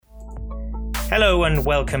Hello and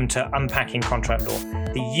welcome to Unpacking Contract Law,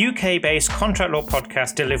 the UK-based contract law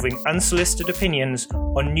podcast delivering unsolicited opinions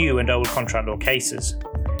on new and old contract law cases.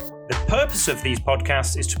 The purpose of these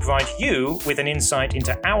podcasts is to provide you with an insight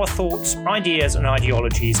into our thoughts, ideas and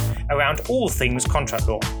ideologies around all things contract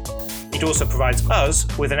law. It also provides us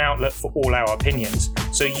with an outlet for all our opinions,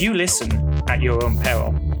 so you listen at your own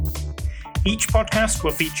peril. Each podcast will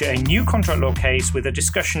feature a new contract law case with a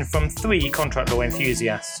discussion from 3 contract law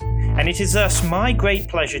enthusiasts. And it is thus my great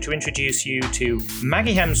pleasure to introduce you to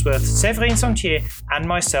Maggie Hemsworth, Séverine Sentier, and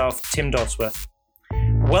myself, Tim Dodsworth.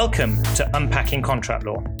 Welcome to Unpacking Contract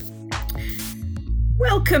Law.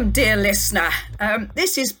 Welcome, dear listener.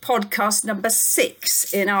 This is podcast number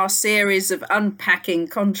 6 in our series of Unpacking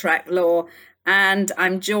Contract Law. And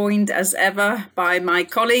I'm joined as ever by my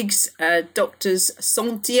colleagues, Doctors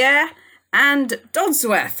Sentier and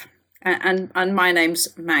Dodsworth. And my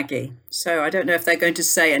name's Maggie. So I don't know if they're going to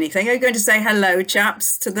say anything. Are you going to say hello,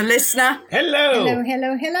 chaps, to the listener? Hello. Hello,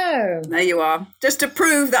 hello, hello. There you are. Just to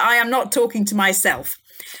prove that I am not talking to myself.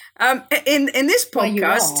 In this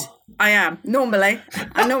podcast, I am. Normally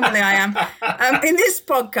I am. In this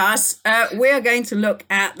podcast, we are going to look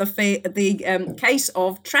at the case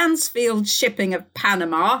of Transfield Shipping of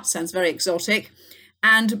Panama. Sounds very exotic.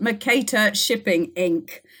 And Mercator Shipping,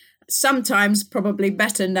 Inc., sometimes probably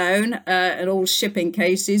better known in all shipping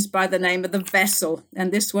cases by the name of the vessel.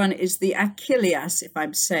 And this one is the Achilles, if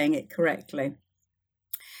I'm saying it correctly.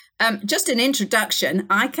 Just an introduction,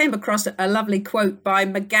 I came across a lovely quote by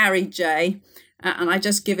McGarry J., and I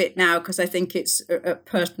just give it now because I think it's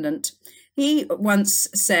pertinent. He once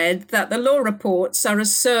said that the law reports are a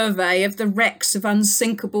survey of the wrecks of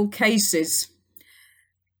unsinkable cases.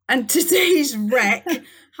 And today's wreck,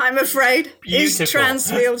 I'm afraid, is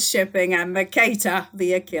Transfield Shipping and Mercator,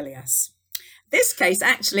 the Achilles. This case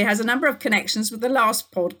actually has a number of connections with the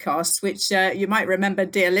last podcast, which you might remember,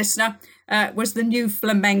 dear listener, was the New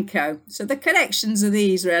Flamenco. So the connections are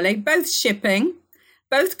these, really, both shipping,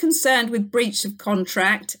 both concerned with breach of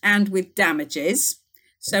contract and with damages.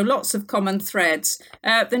 So lots of common threads.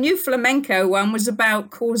 The New Flamenco one was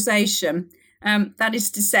about causation. That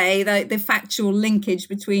is to say, the factual linkage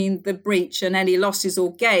between the breach and any losses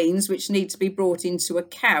or gains which need to be brought into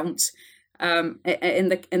account in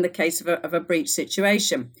the case of a breach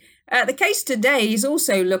situation. The case today is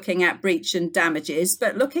also looking at breach and damages,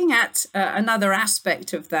 but looking at another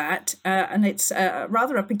aspect of that, and it's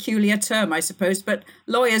rather a peculiar term, I suppose, but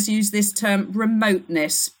lawyers use this term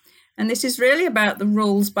remoteness. And this is really about the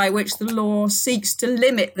rules by which the law seeks to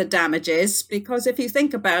limit the damages, because if you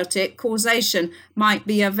think about it, causation might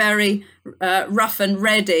be a very rough and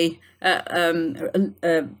ready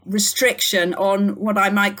restriction on what I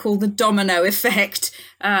might call the domino effect.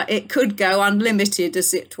 It could go unlimited,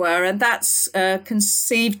 as it were, and that's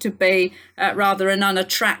conceived to be rather an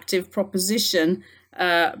unattractive proposition.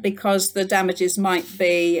 Because the damages might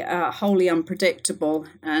be wholly unpredictable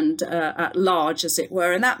and at large, as it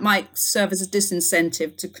were, and that might serve as a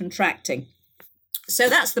disincentive to contracting. So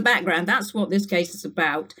that's the background. That's what this case is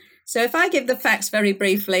about. So if I give the facts very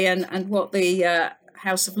briefly and what the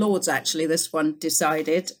House of Lords, actually, this one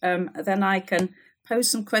decided, then I can pose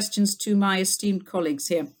some questions to my esteemed colleagues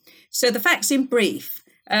here. So the facts in brief.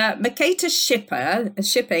 Mercator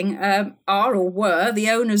Shipping are or were the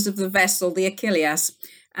owners of the vessel, the Achilles.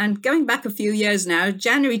 And going back a few years now,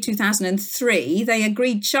 January 2003, they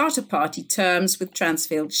agreed charter party terms with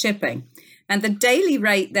Transfield Shipping. And the daily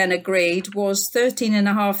rate then agreed was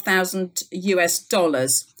 $13,500 US.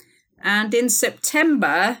 And in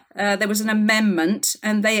September, there was an amendment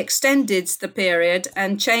and they extended the period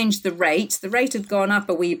and changed the rate. The rate had gone up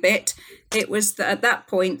a wee bit. It was at that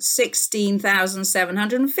point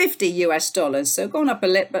 $16,750 US. So gone up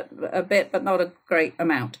a bit, but not a great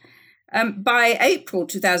amount. By April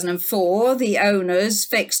 2004, the owners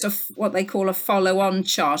fixed what they call a follow-on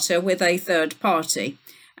charter with a third party.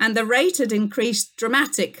 And the rate had increased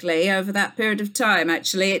dramatically over that period of time.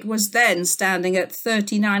 Actually, it was then standing at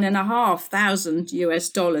 $39,500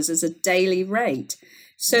 US as a daily rate.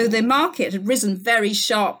 So the market had risen very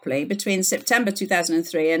sharply between September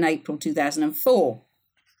 2003 and April 2004.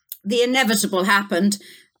 The inevitable happened,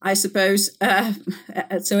 I suppose,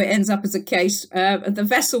 so it ends up as a case. The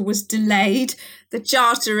vessel was delayed. The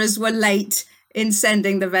charterers were late in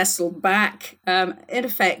sending the vessel back. In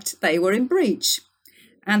effect, they were in breach.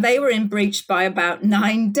 And they were in breach by about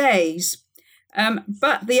 9 days.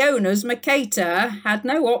 But the owners, Mercator, had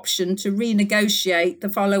no option to renegotiate the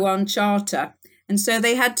follow-on charter. And so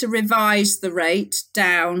they had to revise the rate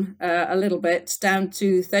down a little bit, down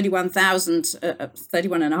to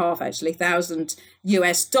 31,500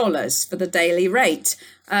 US dollars for the daily rate.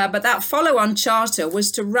 But that follow-on charter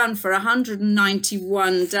was to run for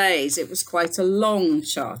 191 days. It was quite a long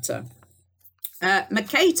charter.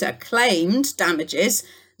 Mercator claimed damages.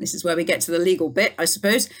 This is where we get to the legal bit, I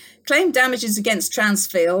suppose. Claimed damages against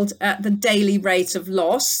Transfield at the daily rate of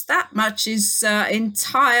loss. That much is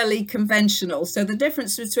entirely conventional. So the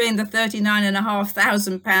difference between the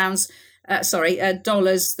 $39,500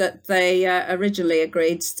 dollars that they originally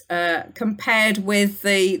agreed compared with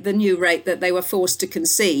the new rate that they were forced to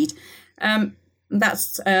concede.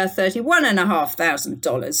 That's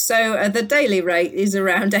 $31,500. So the daily rate is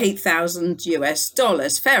around 8,000 US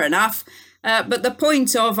dollars. Fair enough. But the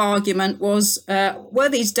point of argument was, were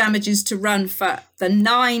these damages to run for the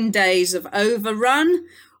 9 days of overrun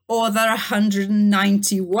or the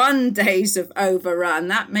 191 days of overrun?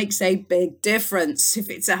 That makes a big difference. If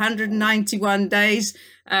it's 191 days,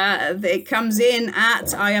 it comes in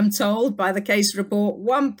at, I am told by the case report,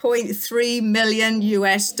 1.3 million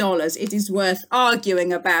US dollars. It is worth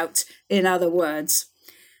arguing about, in other words.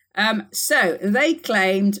 So they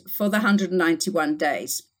claimed for the 191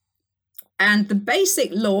 days. And the basic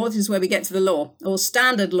law, this is where we get to the law, or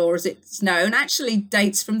standard law as it's known, actually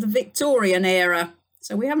dates from the Victorian era.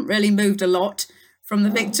 So we haven't really moved a lot from the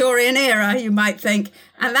Victorian era, you might think.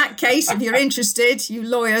 And that case, if you're interested, you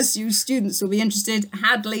lawyers, you students will be interested,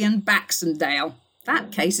 Hadley and Baxendale.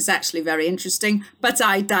 That case is actually very interesting, but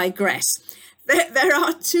I digress. There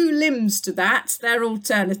are two limbs to that. They're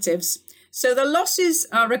alternatives. So the losses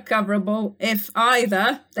are recoverable if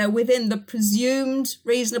either they're within the presumed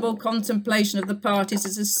reasonable contemplation of the parties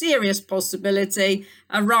as a serious possibility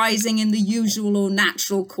arising in the usual or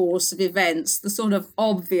natural course of events, the sort of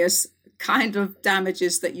obvious kind of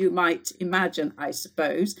damages that you might imagine, I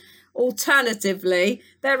suppose. Alternatively,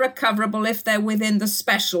 they're recoverable if they're within the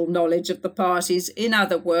special knowledge of the parties. In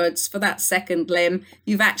other words, for that second limb,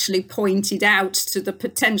 you've actually pointed out to the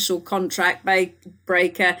potential contract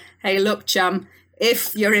breaker, hey, look, chum,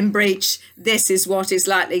 if you're in breach, this is what is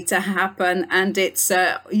likely to happen, and it's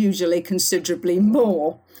usually considerably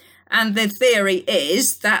more. And the theory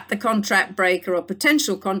is that the contract breaker or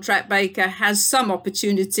potential contract breaker has some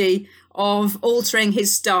opportunity of altering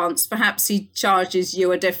his stance. Perhaps he charges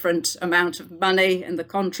you a different amount of money in the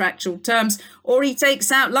contractual terms, or he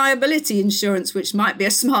takes out liability insurance, which might be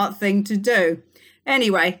a smart thing to do.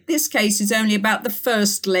 Anyway, this case is only about the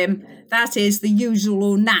first limb, that is the usual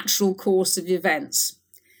or natural course of events.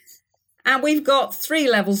 And we've got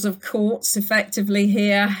three levels of courts effectively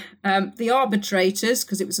here. The arbitrators,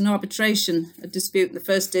 because it was an arbitration, a dispute in the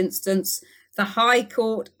first instance, the High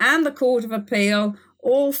Court and the Court of Appeal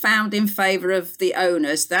all found in favour of the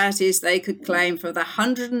owners. That is, they could claim for the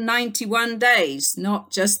 191 days, not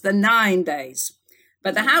just the 9 days.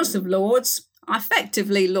 But the House of Lords,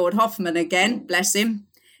 effectively Lord Hoffman again, bless him,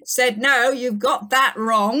 said, no, you've got that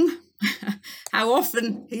wrong. How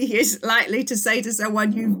often he is likely to say to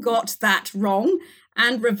someone, you've got that wrong,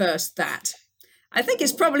 and reversed that. I think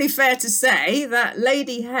it's probably fair to say that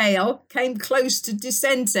Lady Hale came close to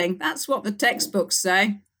dissenting. That's what the textbooks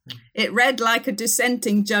say. It read like a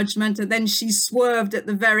dissenting judgment, and then she swerved at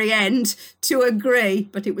the very end to agree,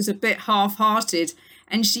 but it was a bit half-hearted.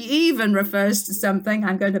 And she even refers to something,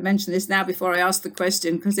 I'm going to mention this now before I ask the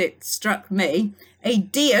question because it struck me, a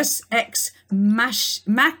deus ex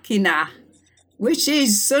machina, which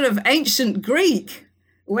is sort of ancient Greek,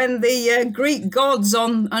 when the Greek gods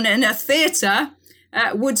in a theatre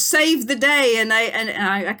would save the day. And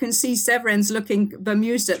I can see Severin's looking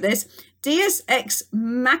bemused at this. Deus ex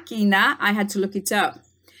machina, I had to look it up.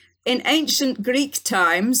 In ancient Greek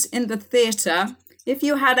times, in the theatre, if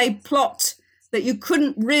you had a plot that you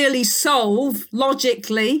couldn't really solve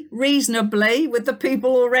logically, reasonably, with the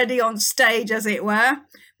people already on stage, as it were,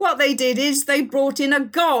 what they did is they brought in a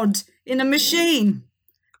god in a machine.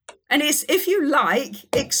 And it's, if you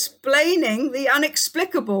like, explaining the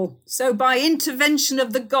unexplicable. So by intervention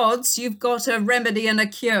of the gods, you've got a remedy and a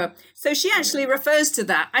cure. So she actually refers to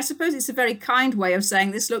that. I suppose it's a very kind way of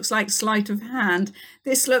saying this looks like sleight of hand.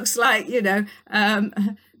 This looks like,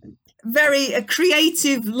 very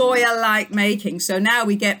creative lawyer-like making. So now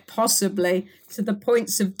we get possibly to the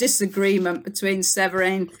points of disagreement between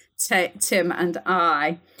Severin, Tim and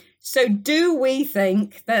I. So do we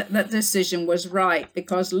think that that decision was right?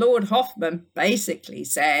 Because Lord Hoffman basically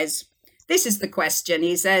says, this is the question,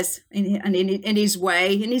 he says, in his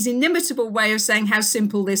way, in his inimitable way of saying how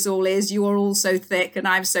simple this all is, you are all so thick and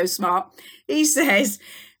I'm so smart. He says,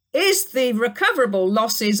 Is the recoverable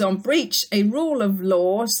losses on breach a rule of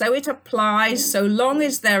law, so it applies so long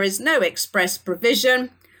as there is no express provision,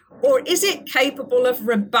 or is it capable of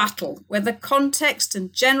rebuttal, where the context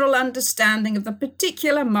and general understanding of the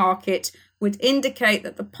particular market would indicate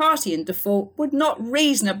that the party in default would not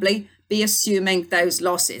reasonably be assuming those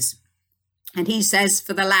losses? And he says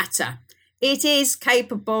for the latter, it is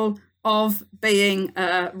capable of being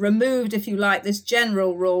removed, if you like. This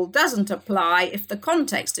general rule doesn't apply if the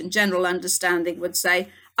context and general understanding would say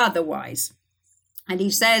otherwise. And he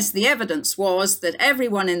says the evidence was that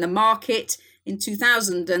everyone in the market in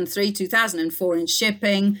 2003, 2004 in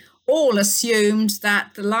shipping all assumed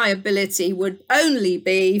that the liability would only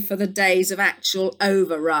be for the days of actual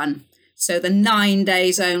overrun. So the 9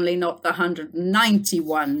 days only, not the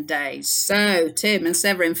 191 days. So Tim and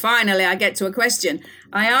Severin, finally, I get to a question.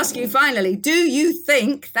 I ask you finally, do you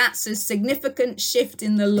think that's a significant shift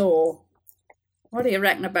in the law? What do you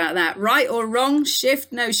reckon about that? Right or wrong?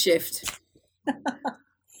 Shift, no shift?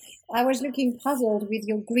 I was looking puzzled with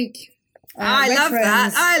your Greek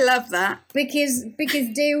I love that. Because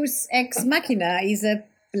Deus ex machina is a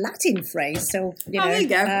Latin phrase, so there you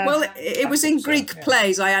go. Well, it was in Greek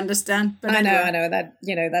plays, I understand. But I know that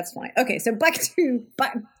that's fine. Okay, so back to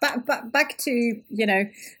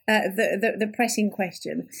the pressing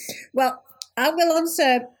question. Well, I will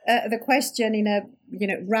answer the question in a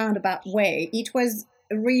roundabout way. It was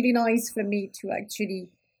really nice for me to actually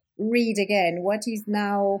read again what is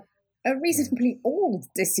now a reasonably old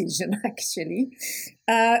decision, actually,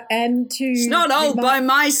 and to it's not old by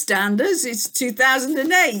my standards. It's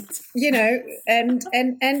 2008.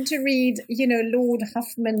 And to read Lord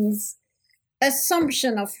Huffman's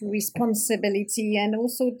assumption of responsibility, and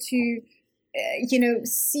also to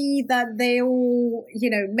see that they all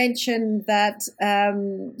mention that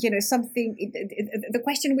something, the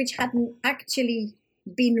question which hadn't actually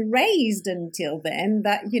been raised until then,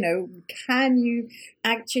 that can you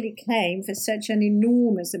actually claim for such an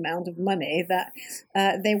enormous amount of money, that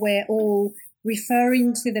they were all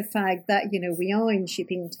referring to the fact that we are in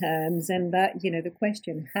shipping terms, and that the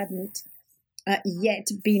question hadn't yet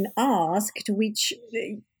been asked, which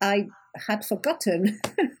I had forgotten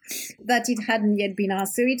that it hadn't yet been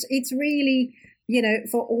asked. So it's really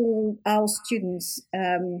for all our students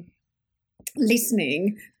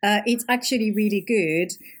listening, it's actually really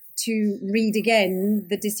good to read again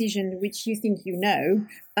the decision which you think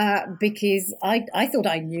because I thought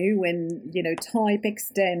I knew when type,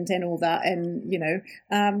 extent, and all that, and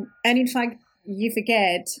and in fact you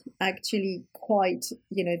forget actually quite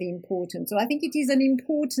the importance. So I think it is an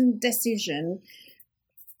important decision,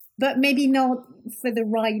 but maybe not for the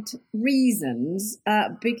right reasons,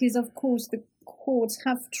 because of course the courts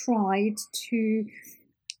have tried to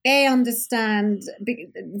understand.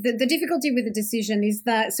 The difficulty with the decision is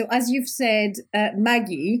that, so as you've said,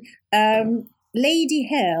 Maggie, Lady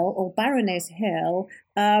Hill, or Baroness Hill,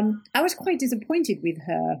 I was quite disappointed with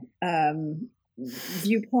her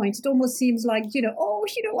viewpoint. It almost seems like,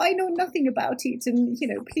 I know nothing about it, and,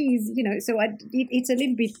 please, so it's a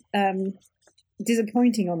little bit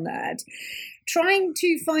disappointing on that. Trying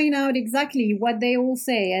to find out exactly what they all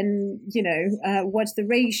say, and what's the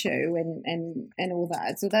ratio and all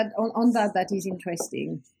that. So that on that is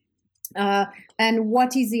interesting. And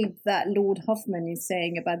what is it that Lord Huffman is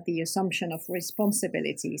saying about the assumption of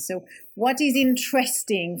responsibility? So what is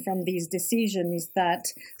interesting from this decision is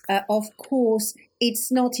that, of course,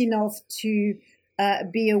 it's not enough to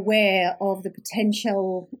be aware of the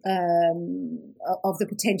potential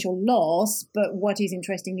loss, but what is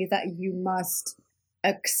interesting is that you must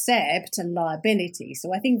accept a liability.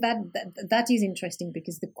 So I think that is interesting,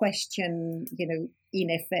 because the question, in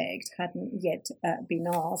effect, hadn't yet been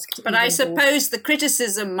asked. But I suppose the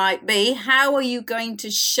criticism might be, how are you going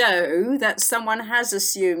to show that someone has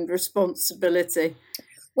assumed responsibility?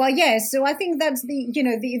 Well, yes. So I think that's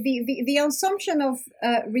the assumption of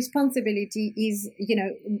responsibility is,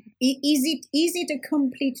 is it a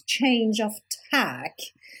complete change of tack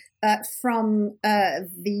from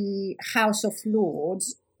the House of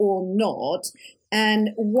Lords or not?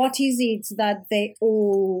 And what is it that they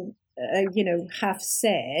all, have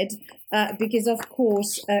said? Because, of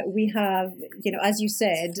course, we have, as you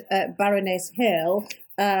said, Baroness Hill,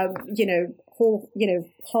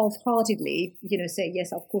 half-heartedly, say,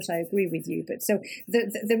 yes, of course, I agree with you. But so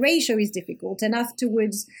the ratio is difficult. And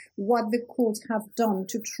afterwards, what the courts have done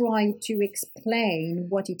to try to explain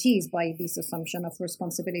what it is by this assumption of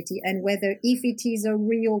responsibility, and whether, if it is a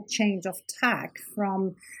real change of tack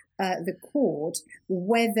from the court,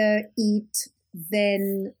 whether it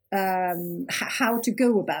then, how to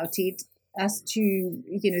go about it, as to,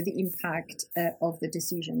 you know, the impact of the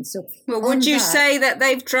decision. So, well, would you say that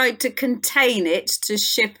they've tried to contain it to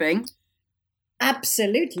shipping?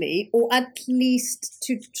 Absolutely, or at least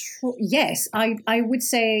to yes, I would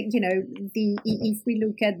say, you know, if we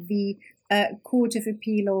look at the Court of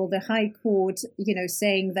Appeal or the High Court, you know,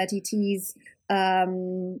 saying that it is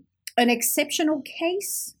an exceptional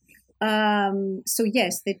case. So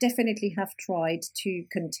yes, they definitely have tried to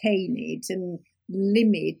contain it and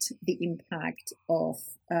limit the impact of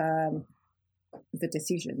the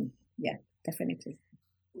decision. Yeah, definitely.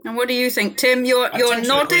 And what do you think, Tim? You're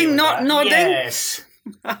nodding, not nodding. Yes.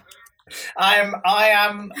 I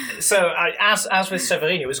am. So, as with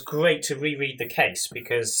Severino, it was great to reread the case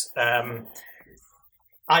because I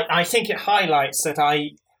think it highlights that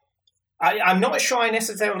I'm not sure I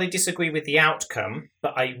necessarily disagree with the outcome,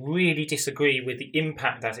 but I really disagree with the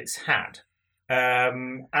impact that it's had.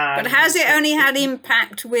 But has it only had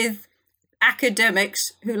impact with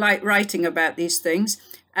academics who like writing about these things?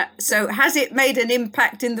 So has it made an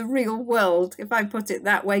impact in the real world, if I put it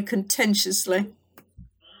that way, contentiously?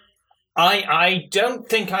 I don't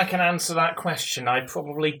think I can answer that question. I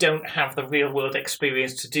probably don't have the real world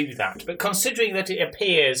experience to do that. But considering that it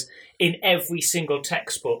appears in every single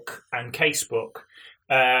textbook and casebook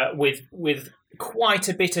with quite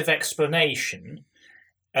a bit of explanation,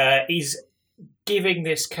 is giving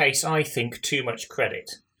this case, I think, too much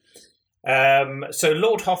credit. So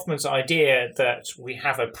Lord Hoffman's idea that we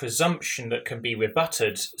have a presumption that can be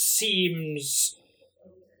rebutted seems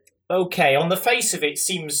okay. On the face of it,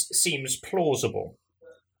 seems plausible.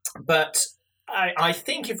 But I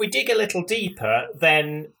think if we dig a little deeper,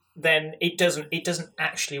 then it doesn't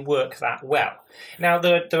actually work that well. Now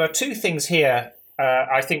there are two things here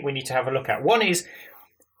I think we need to have a look at. One is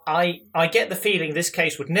I get the feeling this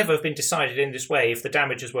case would never have been decided in this way if the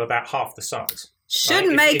damages were about half the size.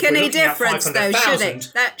 Shouldn't make any difference, though, should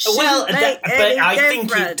it? That shouldn't make any difference. I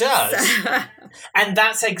think it does. And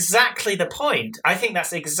that's exactly the point. I think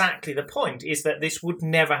that's exactly the point, is that this would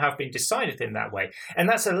never have been decided in that way. And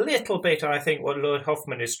that's a little bit, I think, what Lord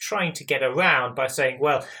Hoffman is trying to get around by saying,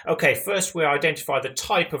 well, okay, first we'll identify the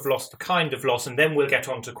type of loss, the kind of loss, and then we'll get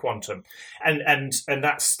on to quantum. And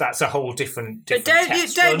that's a whole different test. But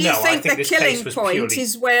don't you think the killing point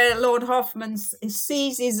is where Lord Hoffman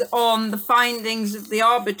seizes on the findings of the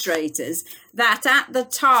arbitrators, that at the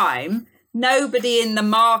time, nobody in the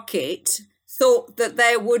market thought that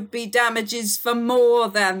there would be damages for more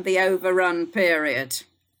than the overrun period.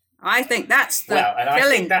 I think that's the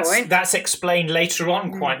killing point. That's explained later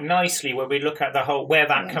on quite nicely when we look at the whole where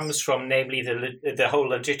that comes from, namely the whole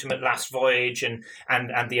legitimate last voyage and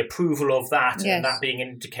the approval of that, and that being an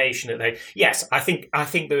indication that they. Yes, I think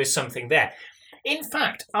there is something there. In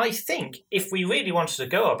fact, I think if we really wanted to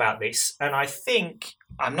go about this, and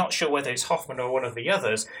I'm not sure whether it's Hoffman or one of the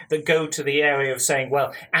others that go to the area of saying,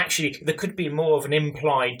 well, actually, there could be more of an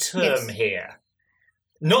implied term here.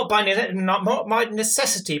 Not by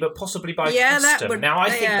necessity, but possibly by custom. Now, I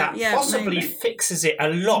think that possibly fixes it a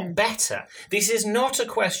lot better. This is not a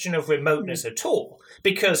question of remoteness at all,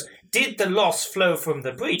 because did the loss flow from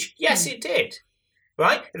the breach? Yes, it did.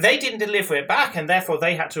 Right? They didn't deliver it back, and therefore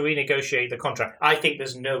they had to renegotiate the contract. I think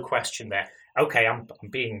there's no question there. Okay, I'm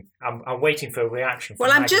waiting for a reaction.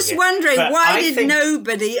 Well, I'm just wondering, why did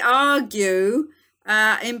nobody argue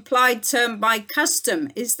implied term by custom?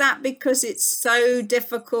 Is that because it's so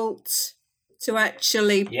difficult to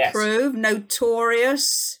actually prove,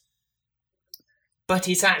 notorious? But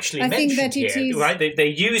it's actually mentioned here, right? They're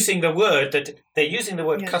using the word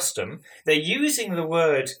custom. They're using the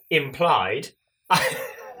word implied.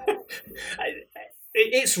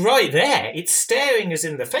 It's right there. It's staring us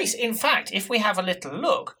in the face. In fact, if we have a little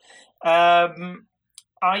look,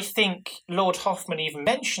 I think Lord Hoffman even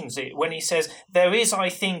mentions it when he says there is, I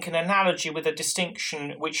think, an analogy with a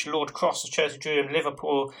distinction which Lord Cross, Church of Drew, and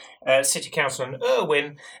Liverpool City Council and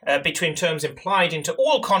Irwin between terms implied into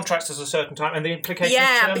all contracts at a certain time and the implication of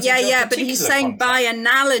terms into a particular but he's saying contract. By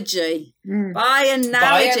analogy. By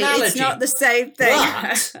analogy, it's not the same thing.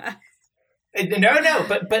 No,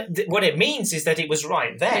 but what it means is that it was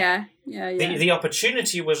right there. The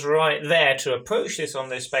opportunity was right there to approach this on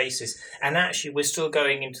this basis, and actually we're still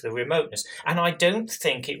going into the remoteness. And I don't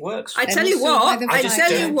think it works. I tell you what,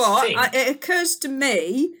 it occurs to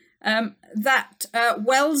me that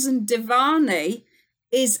Wells and Devaney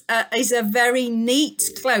is a very neat,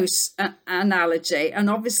 close analogy. And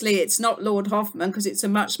obviously it's not Lord Hoffman because it's a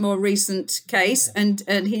much more recent case and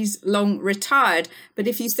he's long retired. But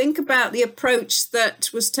if you think about the approach that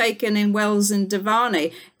was taken in Wells and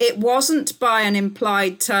Devaney, it wasn't by an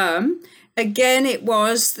implied term. Again, it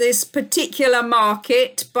was this particular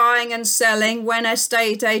market, buying and selling, when a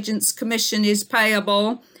estate agent's commission is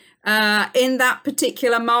payable. In that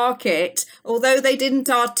particular market, although they didn't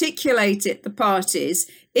articulate it, the parties,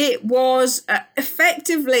 it was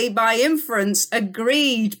effectively by inference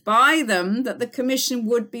agreed by them that the commission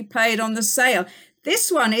would be paid on the sale.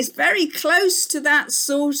 This one is very close to that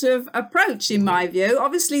sort of approach, in my view.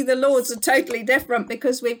 Obviously, the laws are totally different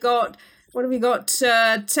because we've got,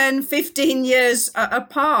 10, 15 years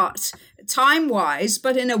apart time-wise,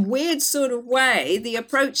 but in a weird sort of way, the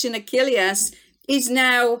approach in Achilles is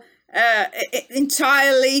now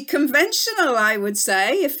entirely conventional, I would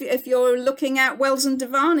say, if you're looking at Wells and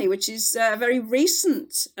Devani, which is very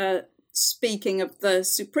recent, speaking of the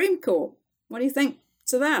Supreme Court. What do you think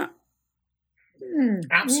to that?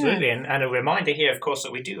 Absolutely, yeah. And a reminder here, of course,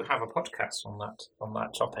 that we do have a podcast on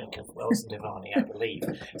that topic of Wells and Devani, I believe.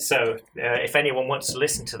 So if anyone wants to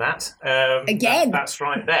listen to that, that's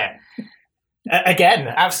right there. Again,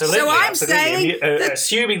 absolutely. So I'm absolutely. saying,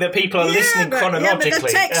 assuming that people are listening chronologically. But the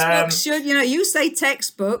textbooks should, you say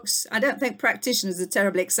textbooks. I don't think practitioners are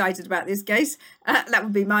terribly excited about this case. That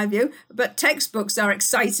would be my view. But textbooks are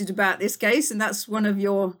excited about this case, and that's one of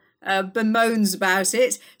your bemoans about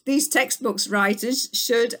it. These textbooks writers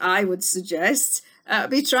should, I would suggest,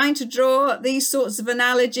 be trying to draw these sorts of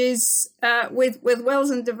analogies with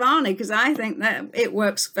Wells and Devani, because I think that it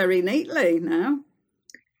works very neatly now.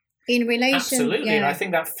 In relation, absolutely, and I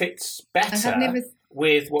think that fits better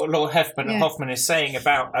with what Lord Hoffman is saying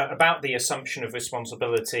about the assumption of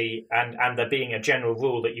responsibility and there being a general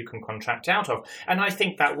rule that you can contract out of. And I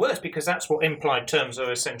think that works because that's what implied terms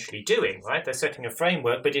are essentially doing, right? They're setting a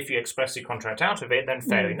framework, but if you expressly contract out of it, then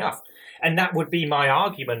fair enough. And that would be my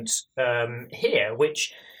argument here,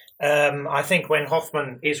 which I think when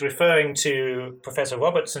Hoffman is referring to Professor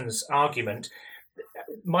Robertson's argument,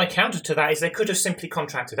 my counter to that is they could have simply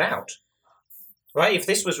contracted out. Right? If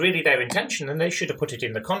this was really their intention, then they should have put it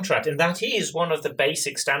in the contract. And that is one of the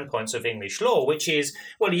basic standpoints of English law, which is,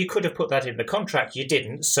 well, you could have put that in the contract. You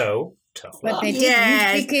didn't, so tough luck. But they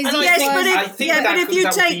didn't, because but if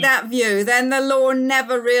you take that view, then the law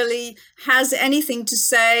never really has anything to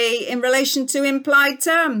say in relation to implied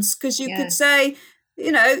terms, because you could say,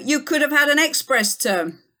 you could have had an express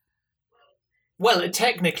term. Well,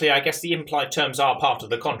 technically, I guess the implied terms are part of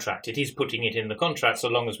the contract. It is putting it in the contract, so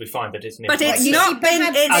long as we find that it's an implied term. But it's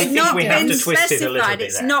not been specified.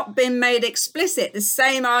 It's not been made explicit. The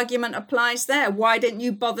same argument applies there. Why didn't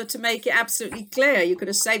you bother to make it absolutely clear? You could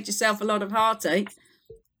have saved yourself a lot of heartache.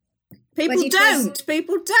 People don't,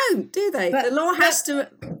 do they? The law has to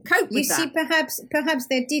cope with that. You see, perhaps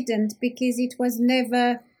they didn't, because it was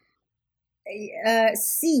never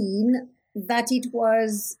seen that it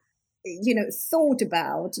was thought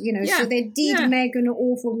about, so they did make an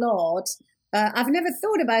awful lot. I've never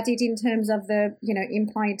thought about it in terms of the,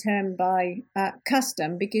 implied term by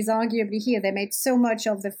custom, because arguably here they made so much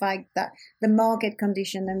of the fact that the market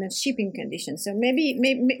condition and the shipping condition. So maybe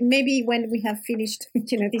when we have finished,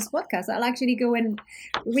 this podcast, I'll actually go and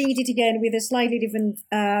read it again with a slightly different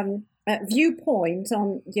viewpoint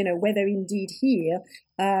on, whether indeed here,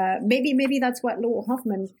 maybe that's what Lord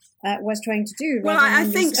Hoffman was trying to do. Well, I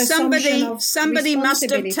think somebody must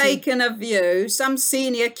have taken a view, some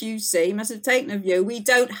senior QC must have taken a view, we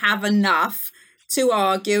don't have enough to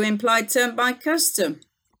argue implied term by custom.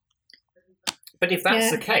 But if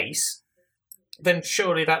that's the case, then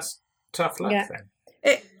surely that's tough luck then.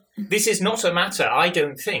 This is not a matter, I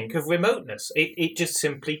don't think, of remoteness. It just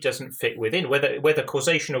simply doesn't fit within. Whether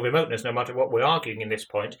causation or remoteness, no matter what we're arguing in this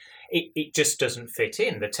point, it just doesn't fit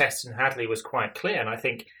in. The test in Hadley was quite clear, and I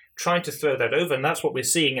think trying to throw that over, and that's what we're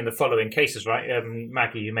seeing in the following cases, right?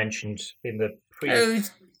 Maggie, you mentioned in the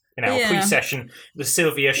pre-session, the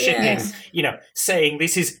Sylvia shipping, saying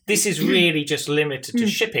this is really just limited to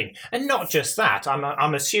shipping, and not just that.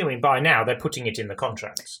 I'm assuming by now they're putting it in the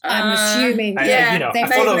contracts. I'm assuming,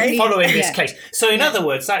 following this case. So in other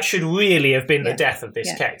words, that should really have been the death of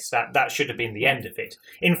this case. That should have been the end of it.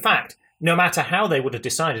 In fact, no matter how they would have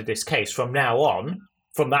decided this case from now on,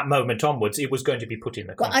 from that moment onwards, it was going to be put in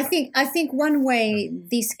the contract. Well, I think one way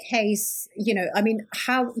this case,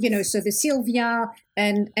 how, so the Sylvia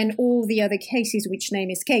and all the other cases, which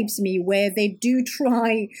name escapes me, where they do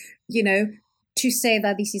try, to say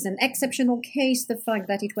that this is an exceptional case, the fact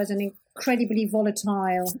that it was an incredibly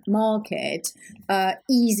volatile market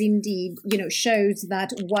is indeed, shows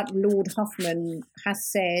that what Lord Hoffman has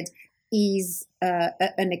said is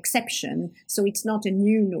an exception. So it's not a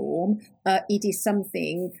new norm. It is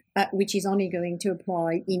something which is only going to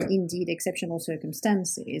apply in indeed exceptional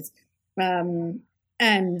circumstances. And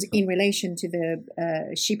and in relation to the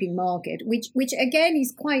shipping market, which again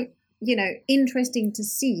is quite, interesting to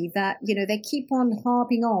see that, they keep on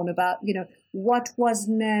harping on about, what was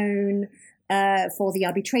known for the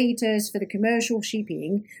arbitrators, for the commercial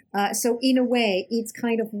shipping. So in a way, it's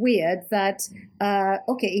kind of weird that,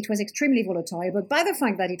 it was extremely volatile, but by the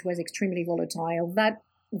fact that it was extremely volatile, that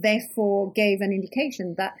therefore gave an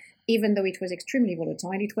indication that even though it was extremely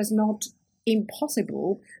volatile, it was not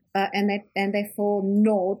impossible and therefore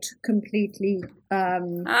not completely.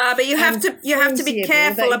 But you have to be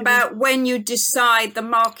careful about when you decide the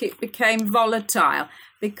market became volatile,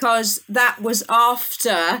 because that was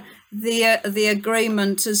after the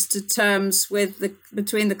agreement as to terms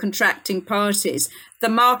between the contracting parties. The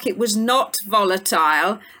market was not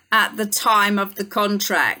volatile at the time of the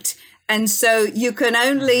contract. And so you can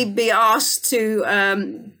only be asked to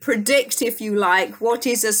predict, if you like, what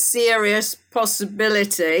is a serious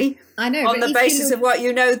possibility on the basis of what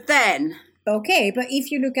you know then. Okay, but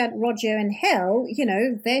if you look at Roger and Hell,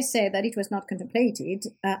 they said that it was not contemplated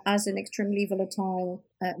as an extremely volatile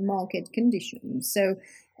market condition. So,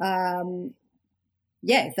 that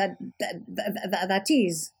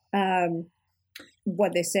is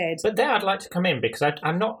what they said. But there, I'd like to come in because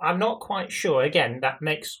I'm not quite sure. Again, that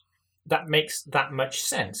makes that much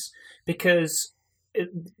sense, because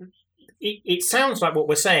it sounds like what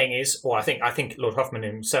we're saying is, or I think Lord Hoffman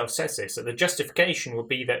himself says this, that the justification would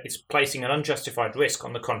be that it's placing an unjustified risk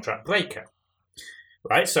on the contract breaker,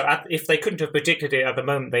 right? So if they couldn't have predicted it at the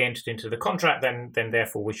moment they entered into the contract, then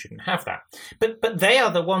therefore we shouldn't have that. But they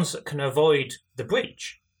are the ones that can avoid the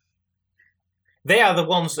breach. They are the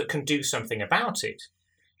ones that can do something about it.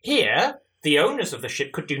 Here, the owners of the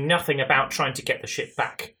ship could do nothing about trying to get the ship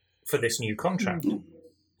back for this new contract. Mm-hmm.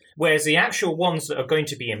 Whereas the actual ones that are going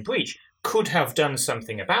to be in breach could have done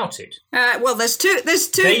something about it. Well, there's two points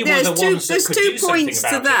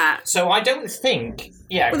to that. So I don't think.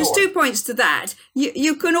 Well, there's 2 points to that.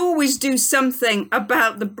 You can always do something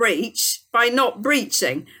about the breach by not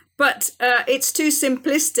breaching, but it's too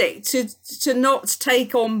simplistic to not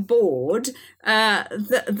take on board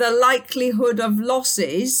the likelihood of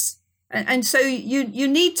losses. And so you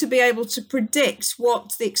need to be able to predict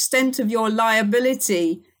what the extent of your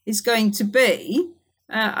liability is going to be.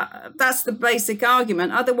 That's the basic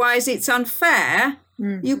argument. Otherwise, it's unfair.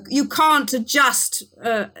 Mm. You can't adjust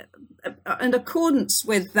in accordance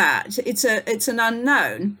with that. It's an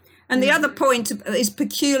unknown. And the other point is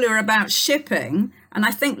peculiar about shipping, and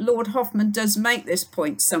I think Lord Hoffman does make this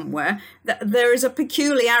point somewhere, that there is a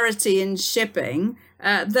peculiarity in shipping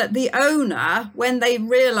that the owner, when they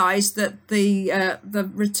realised that the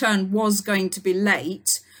return was going to be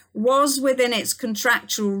late, was within its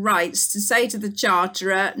contractual rights to say to the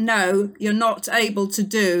charterer, no, you're not able to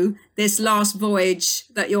do this last voyage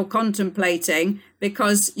that you're contemplating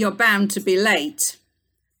because you're bound to be late.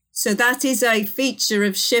 So that is a feature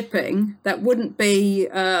of shipping that wouldn't be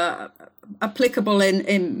applicable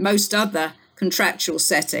in most other contractual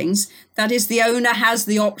settings. That is, the owner has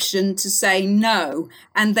the option to say no,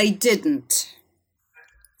 and they didn't.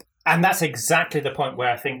 And that's exactly the point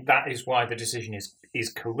where I think that is why the decision is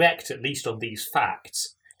correct, at least on these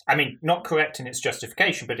facts. I mean, not correct in its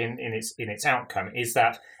justification, but in its outcome, is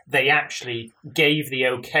that they actually gave the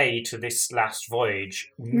okay to this last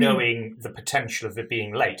voyage, knowing the potential of it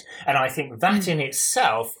being late. And I think that in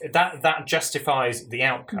itself, that justifies the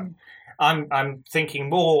outcome. I'm thinking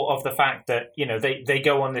more of the fact that, they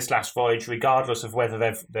go on this last voyage regardless of whether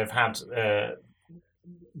they've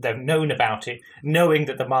known about it, knowing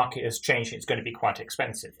that the market has changed and it's going to be quite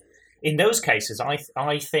expensive. In those cases, I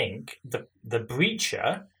think the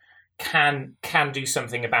breacher can do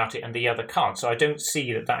something about it and the other can't. So I don't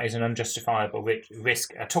see that is an unjustifiable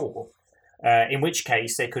risk at all. In which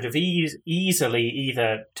case, they could have easily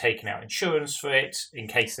either taken out insurance for it in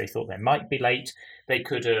case they thought they might be late. They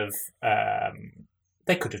could have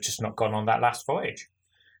just not gone on that last voyage.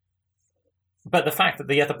 But the fact that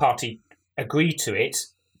the other party agreed to it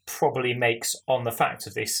probably makes, on the facts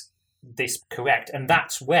of this correct, and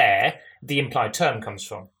that's where the implied term comes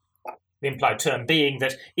from. The implied term being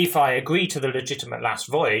that if I agree to the legitimate last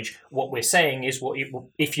voyage, what we're saying is,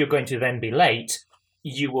 if you're going to then be late,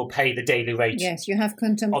 you will pay the daily rate. Yes, you have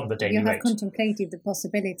on the daily rate. You have contemplated the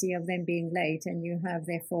possibility of them being late, and you have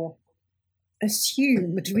therefore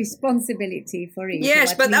assumed responsibility for it.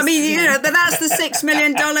 Yes, but I mean, that's the $6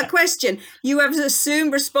 million question. You have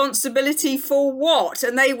assumed responsibility for what?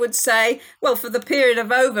 And they would say, well, for the period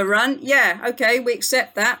of overrun, yeah, okay, we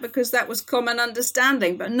accept that because that was common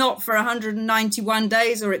understanding, but not for 191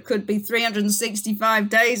 days, or it could be 365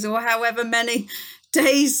 days, or however many much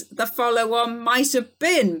days the follow-on might have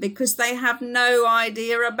been, because they have no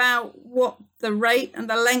idea about what the rate and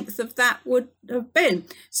the length of that would have been.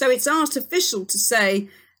 So it's artificial to say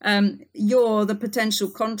you're the potential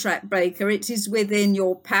contract breaker. It is within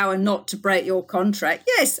your power not to break your contract.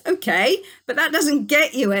 Yes, okay, but that doesn't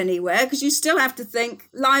get you anywhere, because you still have to think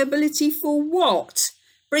liability for what?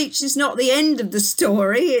 Breach is not the end of the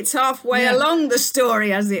story. It's halfway along the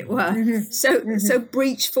story, as it were. So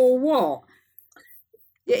breach for what?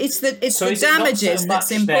 It's the damages that's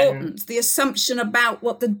important. Then, the assumption about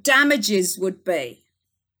what the damages would be.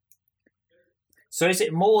 So is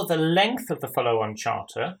it more the length of the follow-on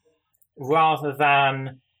charter rather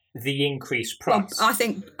than the increased price? Well, I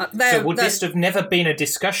think so. Would this have never been a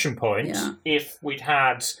discussion point if we'd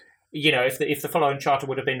had, if the follow-on charter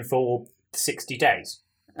would have been for 60 days?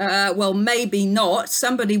 Well, maybe not.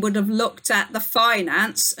 Somebody would have looked at the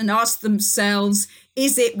finance and asked themselves,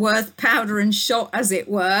 is it worth powder and shot, as it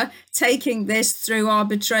were, taking this through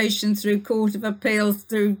arbitration, through Court of Appeal,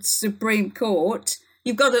 through Supreme Court?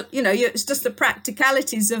 You've got to, it's just the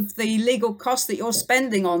practicalities of the legal cost that you're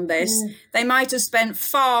spending on this. They might have spent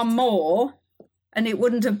far more and it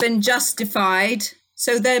wouldn't have been justified.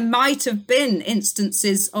 So there might have been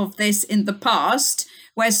instances of this in the past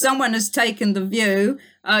where someone has taken the view,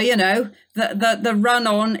 the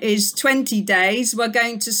run-on is 20 days. We're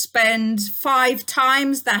going to spend 5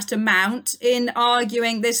 times that amount in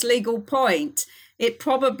arguing this legal point. It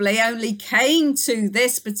probably only came to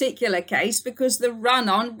this particular case because the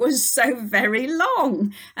run-on was so very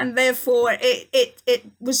long, and therefore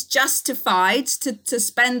it was justified to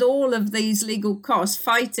spend all of these legal costs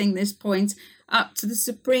fighting this point up to the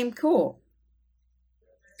Supreme Court.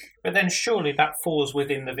 But then surely that falls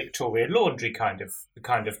within the Victoria Laundry kind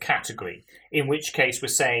of category, in which case we're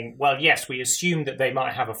saying, well, yes, we assumed that they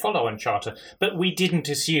might have a follow-on charter, but we didn't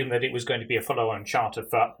assume that it was going to be a follow-on charter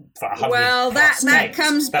for 100 Well, that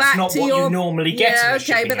comes back to That's not what you normally get in the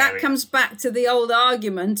shipping but that comes back to the old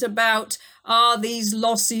argument about, are these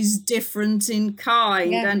losses different in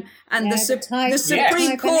kind? And the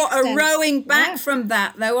Supreme Court are rowing back from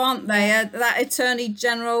that, though, aren't they? That Attorney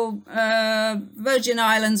General, Virgin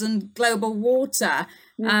Islands and Global Water.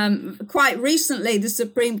 Quite recently, the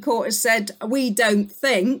Supreme Court has said, we don't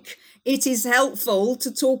think it is helpful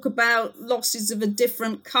to talk about losses of a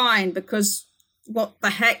different kind, because what the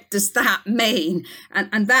heck does that mean?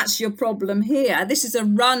 And that's your problem here. This is a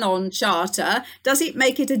run-on charter. Does it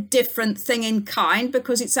make it a different thing in kind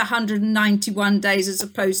because it's 191 days as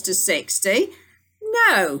opposed to 60?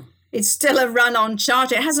 No, it's still a run-on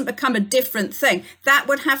charter. It hasn't become a different thing. That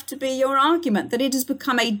would have to be your argument, that it has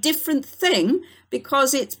become a different thing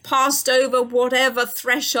because it's passed over whatever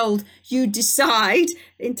threshold you decide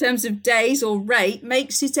in terms of days or rate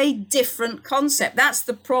makes it a different concept. That's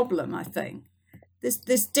the problem, I think.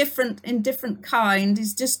 This different in different kind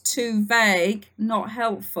is just too vague, not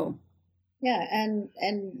helpful. Yeah, and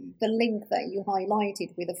the link that you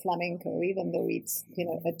highlighted with the flamenco, even though it's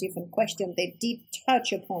a different question, they did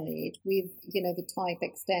touch upon it with the type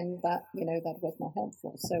extent that that was not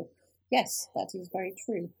helpful. So yes, that is very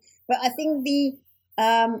true. But I think the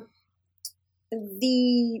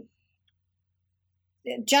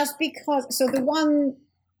just because the one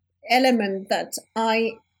element that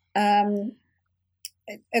I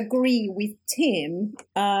agree with Tim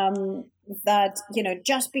that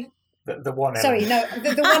just be the one element. Sorry, no,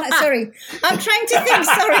 the one. Sorry, I'm trying to think.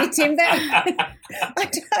 Sorry, Tim.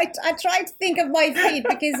 I tried to think of my feet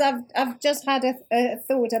because I've just had a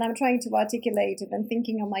thought and I'm trying to articulate it, and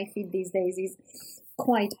thinking on my feet these days is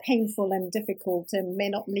quite painful and difficult and may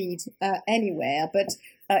not lead anywhere. But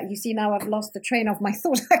you see, now I've lost the train of my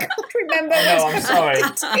thought. I can't remember. No, I'm sorry.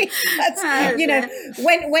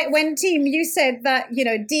 When Tim, you said that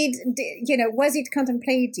did was it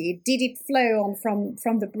contemplated? Did it flow on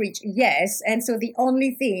from the breach? Yes. And so the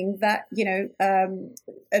only thing that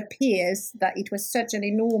appears that it was such an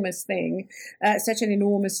enormous thing, such an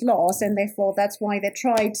enormous loss, and therefore that's why they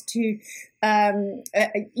tried to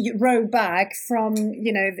row back from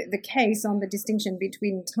the case on the distinction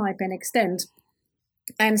between type and extent.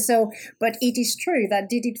 And so, but it is true that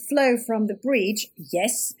did it flow from the breach?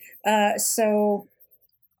 Yes. So,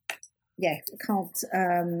 yeah, can't.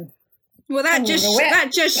 Well,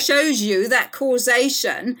 that just shows you that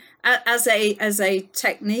causation as a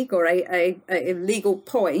technique or a legal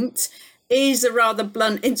point is a rather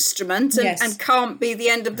blunt instrument and can't be the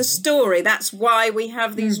end of the story. That's why we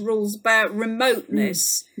have these rules about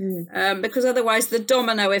remoteness, because otherwise the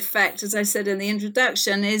domino effect, as I said in the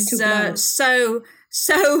introduction, is so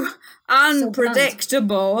so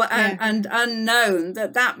unpredictable and unknown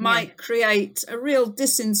that might create a real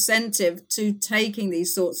disincentive to taking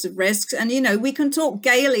these sorts of risks. And, we can talk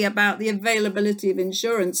gaily about the availability of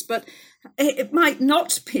insurance, but it might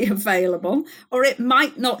not be available, or it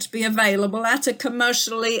might not be available at a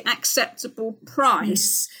commercially acceptable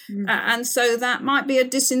price. And so that might be a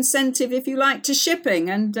disincentive, if you like, to shipping.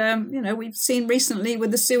 And, we've seen recently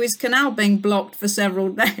with the Suez Canal being blocked for several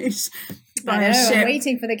days. I'm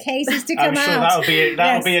waiting for the cases to come out. I'm sure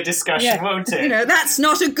that'll be a discussion, won't it? That's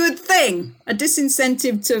not a good thing. A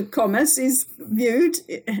disincentive to commerce is viewed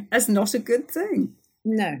as not a good thing.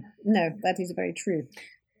 No, that is very true.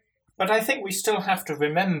 But I think we still have to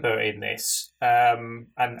remember in this, and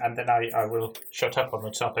then I will shut up on the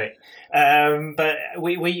topic. But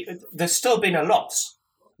there's still been a loss.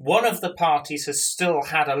 One of the parties has still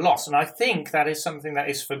had a loss, and I think that is something that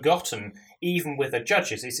is forgotten even with the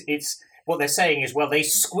judges. It's what they're saying is, well, they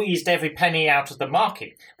squeezed every penny out of the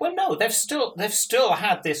market. Well, no, they've still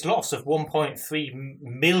had this loss of $1.3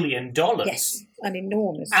 million. Yes, an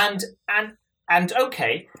enormous. And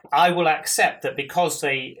okay, I will accept that because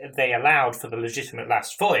they allowed for the legitimate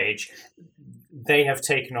last voyage, they have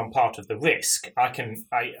taken on part of the risk.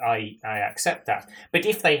 I accept that. But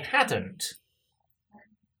if they hadn't,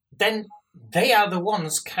 then they are the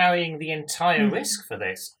ones carrying the entire risk for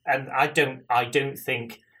this. And I don't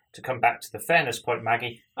think, to come back to the fairness point,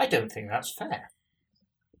 Maggie, I don't think that's fair.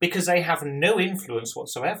 Because they have no influence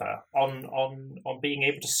whatsoever on being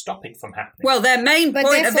able to stop it from happening. Well, their main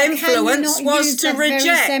point of influence was to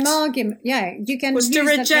reject. Same argument. Yeah, you can was to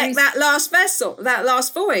reject that last vessel, that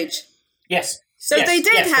last voyage. Yes. So they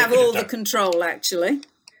did have all the control, actually.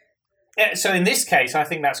 So in this case, I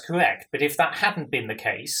think that's correct. But if that hadn't been the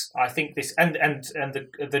case, I think this and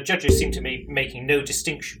the judges seem to be making no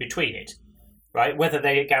distinction between it, right? Whether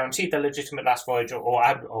they guaranteed the legitimate last voyage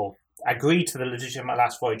or agreed to the legitimate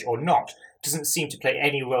last voyage or not doesn't seem to play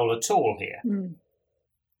any role at all here.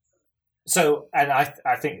 So, and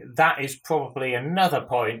I think that is probably another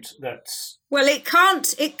point that's it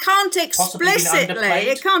can't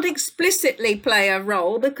explicitly play a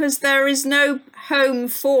role because there is no home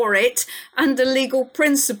for it under legal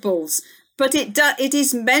principles. But it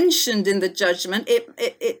is mentioned in the judgment.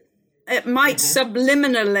 It might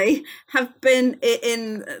subliminally have been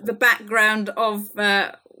in the background of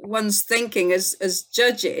one's thinking as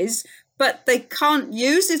judges, but they can't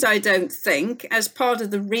use it, I don't think, as part of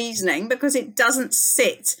the reasoning because it doesn't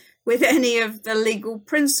sit with any of the legal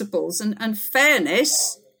principles and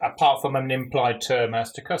fairness. Apart from an implied term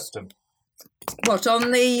as to custom. What, on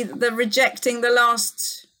the rejecting the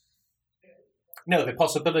last? No, the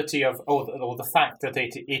possibility of, or the fact that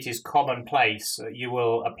it is commonplace, you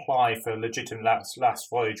will apply for a legitimate last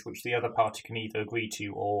voyage, which the other party can either agree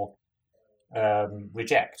to or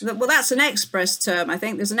reject. Well, that's an express term. I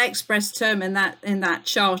think there's an express term in that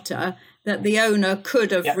charter that the owner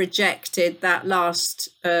could have rejected that last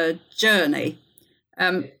journey.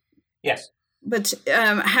 Yes. But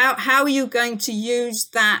how are you going to use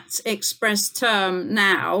that express term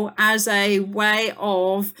now as a way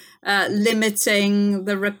of limiting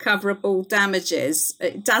the recoverable damages?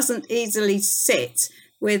 It doesn't easily sit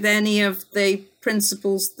with any of the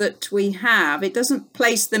principles that we have. It doesn't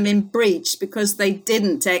place them in breach because they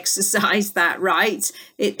didn't exercise that right.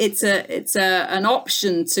 It's an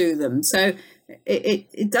option to them. So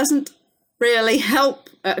it doesn't really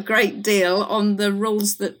help a great deal on the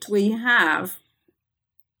rules that we have.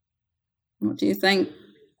 What do you think?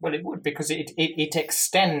 Well, it would, because it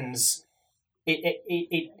extends.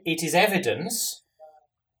 It is evidence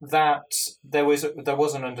that there was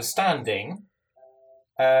an understanding.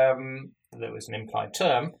 There was an implied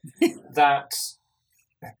term that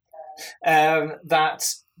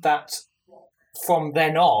from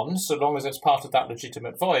then on, so long as it's part of that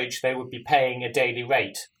legitimate voyage, they would be paying a daily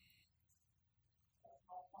rate.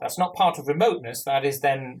 That's not part of remoteness. That is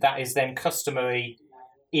then customary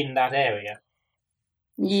in that area.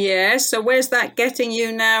 Yeah. So where's that getting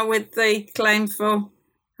you now with the claim for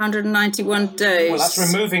 191 days? Well,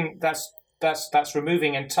 that's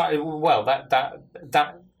removing entirely. Well,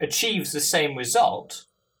 that achieves the same result,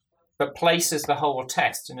 but places the whole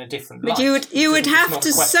test in a different light. But you would have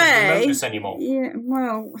to say, anymore. Yeah.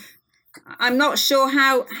 Well, I'm not sure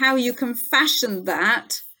how you can fashion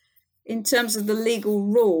that in terms of the legal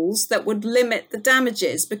rules that would limit the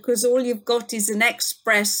damages, because all you've got is an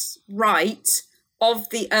express right of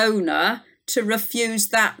the owner to refuse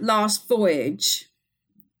that last voyage.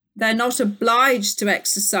 They're not obliged to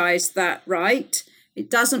exercise that right. It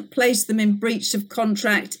doesn't place them in breach of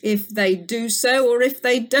contract if they do so or if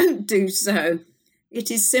they don't do so. It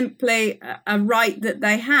is simply a right that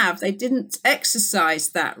they have. They didn't exercise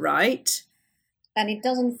that right. And it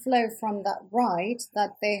doesn't flow from that right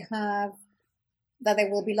that they have, that they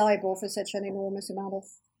will be liable for such an enormous amount of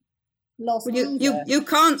loss. Well, you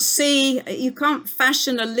can't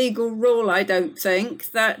fashion a legal rule, I don't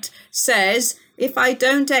think, that says if I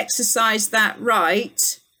don't exercise that right,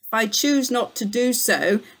 if I choose not to do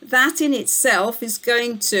so, that in itself is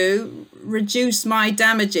going to reduce my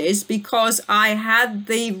damages because I had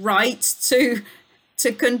the right to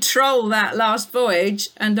control that last voyage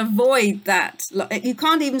and avoid that. You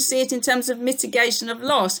can't even see it in terms of mitigation of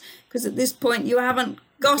loss, because at this point you haven't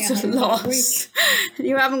got a loss.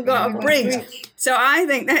 You haven't got a breach. So I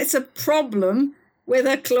think that's a problem with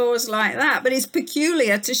a clause like that. But it's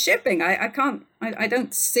peculiar to shipping. I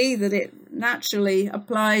don't see that it naturally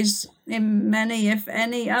applies in many, if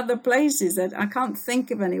any, other places. I can't think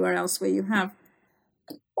of anywhere else where you have.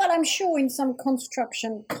 Well, I'm sure in some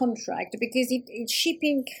construction contract, because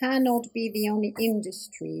shipping cannot be the only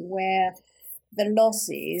industry where the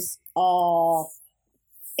losses are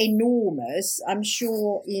enormous. I'm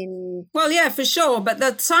sure in... Well, yeah, for sure. But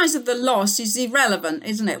the size of the loss is irrelevant,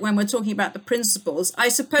 isn't it, when we're talking about the principles? I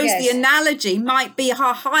suppose the analogy might be a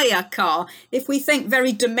hire car. If we think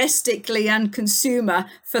very domestically and consumer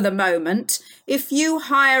for the moment, if you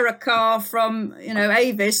hire a car from,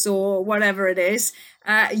 Avis or whatever it is,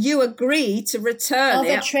 you agree to return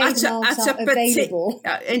it at a available.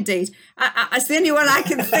 Indeed. It's the only one I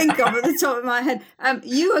can think of at the top of my head.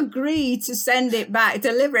 You agree to send it back,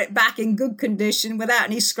 deliver it back in good condition without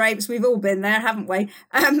any scrapes. We've all been there, haven't we?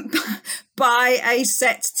 By a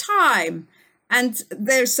set time. And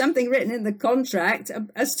there's something written in the contract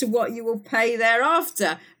as to what you will pay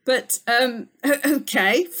thereafter. But,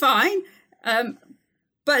 okay, fine.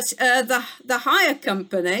 But the hire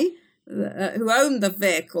company who own the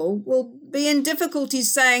vehicle will be in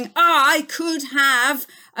difficulties saying, I could have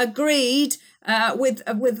agreed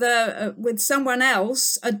with someone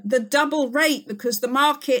else the double rate because the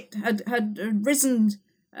market had risen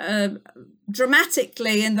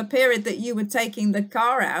dramatically in the period that you were taking the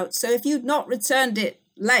car out. So if you'd not returned it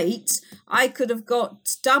late, I could have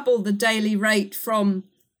got double the daily rate from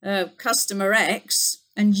customer X,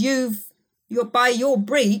 and by your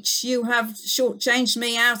breach, you have shortchanged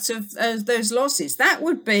me out of those losses. That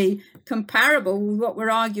would be comparable with what we're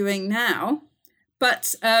arguing now.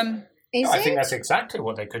 But I think that's exactly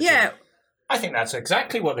what they could do. I think that's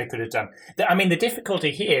exactly what they could have done. I mean, the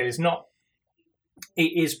difficulty here is not.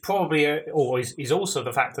 It is probably, is also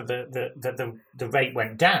the fact that the rate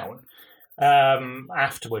went down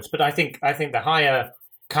afterwards. But I think the hire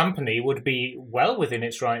company would be well within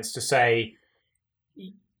its rights to say,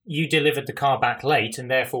 you delivered the car back late and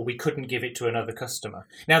therefore we couldn't give it to another customer.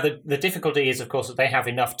 Now, the difficulty is, of course, that they have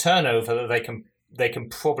enough turnover that they can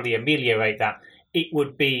probably ameliorate that. It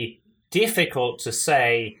would be difficult to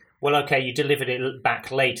say, well, okay, you delivered it back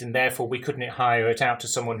late and therefore we couldn't hire it out to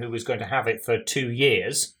someone who was going to have it for 2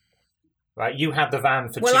 years. Right? You had the van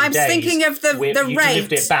for 2 days. Well, I'm thinking of the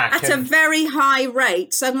rate it back at a very high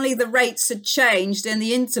rate. Suddenly the rates had changed in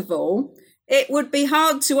the interval. It would be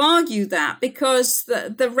hard to argue that because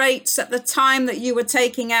the rates at the time that you were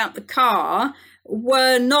taking out the car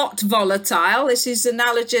were not volatile. This is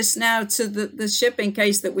analogous now to the shipping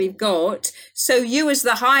case that we've got. So you as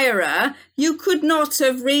the hirer, you could not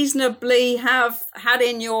have reasonably have had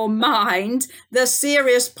in your mind the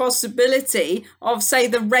serious possibility of, say,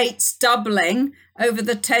 the rates doubling over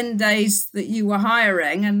the 10 days that you were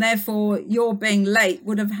hiring, and therefore your being late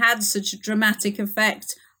would have had such a dramatic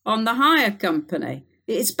effect on the hire company.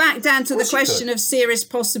 It's back down to the question of serious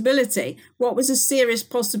possibility. What was a serious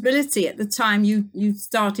possibility at the time you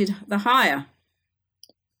started the hire?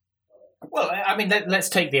 Well, I mean, let's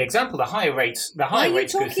take the example. The higher rates go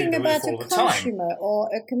through the roof all the time. Are you talking about a consumer or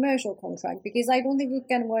a commercial contract? Because I don't think it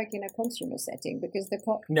can work in a consumer setting because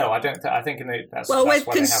No, I don't. I think that's with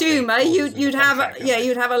consumer, you'd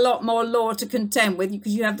have a lot more law to contend with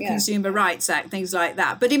because you have the Consumer Rights Act, things like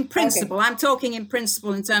that. But in principle, I'm talking in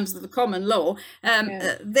principle in terms of the common law.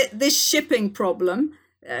 This shipping problem.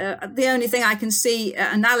 The only thing I can see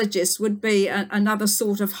analogous would be another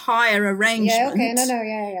sort of hire arrangement.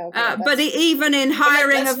 But even in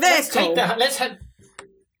hiring a vehicle,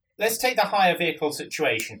 let's take the hire vehicle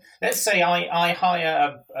situation. Let's say I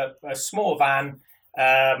hire a small van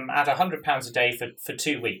at £100 a day for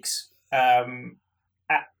 2 weeks.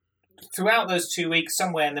 Throughout those 2 weeks,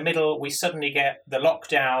 somewhere in the middle, we suddenly get the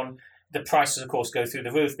lockdown. The prices, of course, go through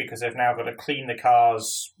the roof because they've now got to clean the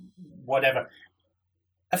cars, whatever.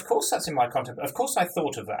 Of course, that's in my contract. Of course, I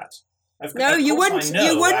thought of that. No, you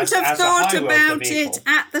wouldn't have thought about it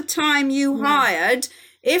at the time you hired.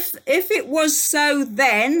 If it was so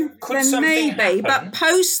then maybe, happen? But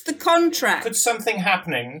post the contract. Could something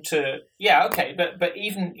happening to but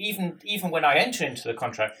even when I enter into the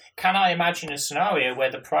contract, can I imagine a scenario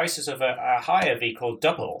where the prices of a hire vehicle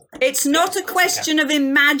double? It's not a question of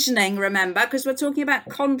imagining, remember, because we're talking about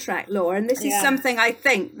contract law, and this is something I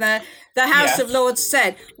think the House of Lords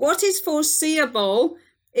said. What is foreseeable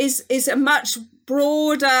is a much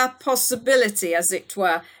broader possibility, as it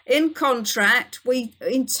were. In contract, we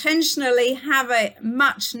intentionally have a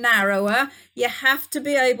much narrower. You have to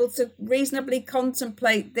be able to reasonably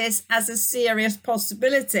contemplate this as a serious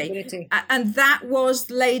possibility. And that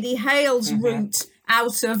was Lady Hale's route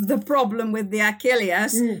out of the problem with the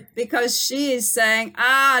Achilles, because she is saying,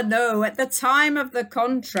 no, at the time of the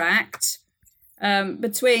contract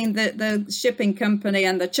between the shipping company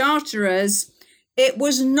and the charterers, it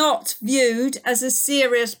was not viewed as a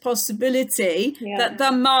serious possibility that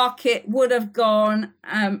the market would have gone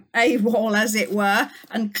AWOL, as it were,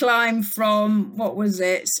 and climbed from,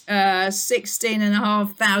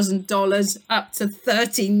 $16,500 up to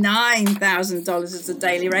 $39,000 as a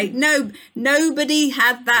daily rate. No, nobody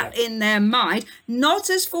had that in their mind. Not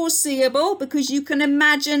as foreseeable, because you can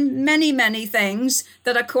imagine many, many things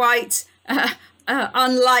that are quite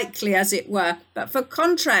unlikely, as it were. But for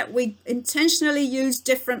contract, we intentionally use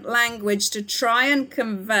different language to try and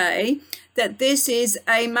convey that this is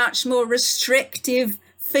a much more restrictive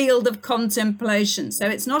field of contemplation. So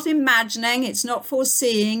it's not imagining, it's not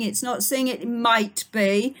foreseeing, it's not saying it might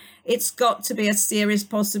be. It's got to be a serious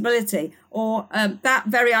possibility, or that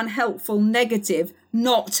very unhelpful negative,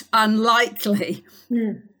 not unlikely.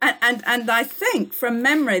 And I think from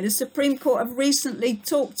memory, the Supreme Court have recently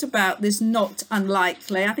talked about this not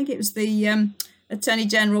unlikely. I think it was the Attorney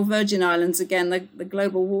General Virgin Islands again, the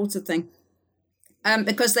global water thing,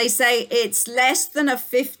 because they say it's less than a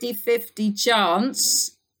 50-50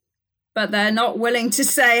 chance, but they're not willing to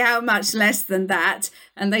say how much less than that.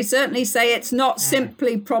 And they certainly say it's not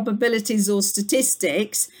simply probabilities or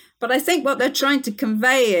statistics. But I think what they're trying to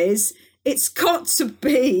convey is it's got to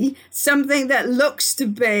be something that looks to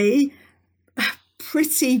be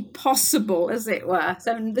pretty possible, as it were.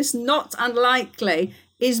 So this not unlikely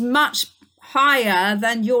is much higher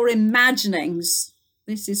than your imaginings.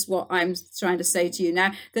 This is what I'm trying to say to you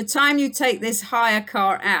now. The time you take this hire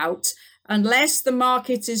car out, unless the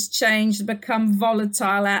market has changed, become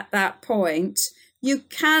volatile at that point, you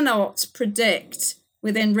cannot predict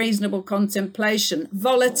within reasonable contemplation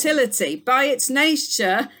volatility. By its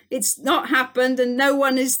nature, it's not happened, and no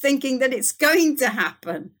one is thinking that it's going to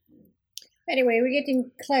happen. Anyway, we're getting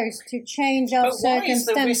close to change of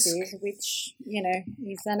circumstances, which,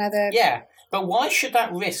 is another... Yeah, but why should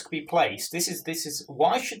that risk be placed? This is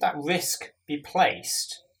why should that risk be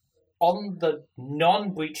placed on the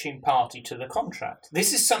non-breaching party to the contract?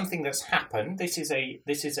 This is something that's happened. This is a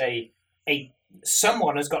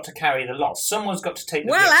someone has got to carry the loss. Someone's got to take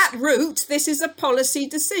the risk. Well, at root, this is a policy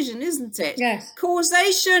decision, isn't it? Yes.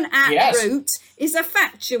 Causation at root is a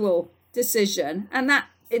factual decision, and that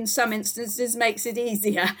in some instances makes it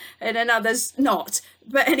easier and in others not.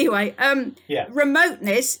 But anyway,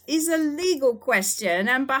 remoteness is a legal question,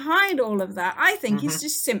 and behind all of that, I think is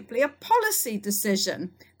just simply a policy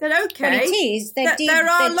decision. That But it is. There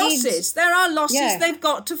are losses. Yes. They've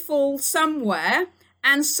got to fall somewhere,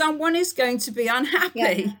 and someone is going to be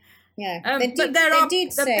unhappy. But there are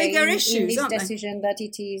bigger issues in this aren't decision that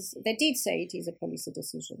it is. They did say it is a policy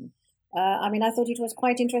decision. I thought it was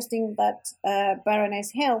quite interesting that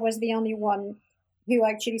Baroness Hale was the only one who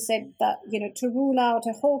actually said that, to rule out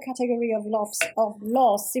a whole category of loss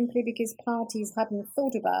simply because parties hadn't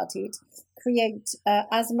thought about it, create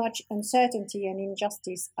as much uncertainty and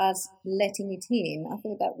injustice as letting it in. I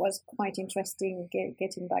thought that was quite interesting,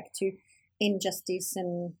 getting back to injustice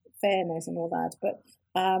and fairness and all that. But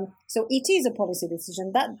so it is a policy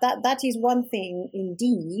decision. That is one thing,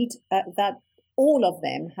 indeed, that all of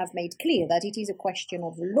them have made clear, that it is a question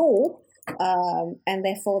of law, and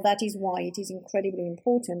therefore that is why it is incredibly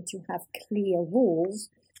important to have clear rules.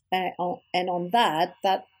 And on that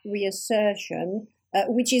reassertion,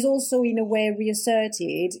 which is also in a way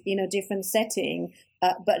reasserted in a different setting,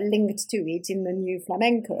 but linked to it in the new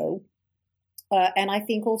flamenco. And I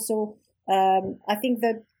think also, I think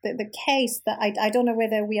that the case that I don't know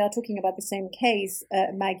whether we are talking about the same case,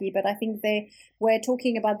 Maggie, but I think we're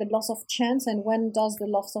talking about the loss of chance, and when does the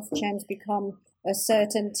loss of chance become a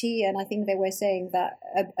certainty, and I think they were saying that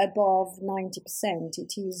above 90%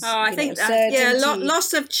 it is. Oh, I think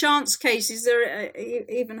lots of chance cases are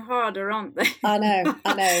even harder, aren't they? I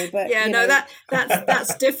know, but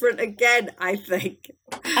that's different again. I think.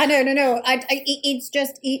 I know, no. It's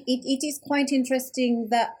just it is quite interesting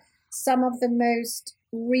that some of the most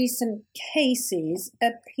recent cases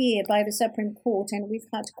appear by the Supreme Court, and we've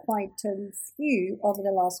had quite a few over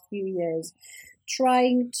the last few years,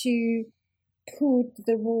 trying to put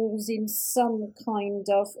the rules in some kind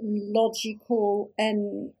of logical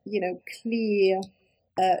and clear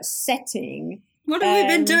setting. What have we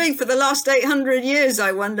been doing for the last 800 years,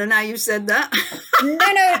 I wonder, now you've said that? No,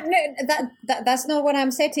 that's not what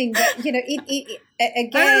I'm saying. But, it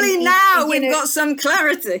again... Only now we've got some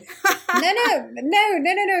clarity. No,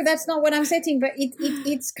 that's not what I'm saying. But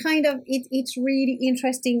it's kind of... It's really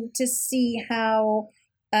interesting to see how...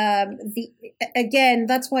 again,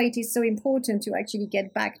 that's why it is so important to actually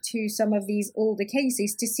get back to some of these older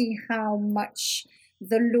cases to see how much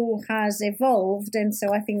the law has evolved. And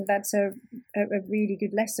so I think that's a really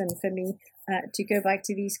good lesson for me to go back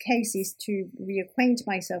to these cases, to reacquaint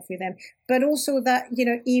myself with them. But also that,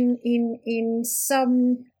 in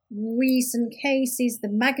some recent cases, the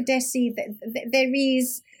Makdessi, there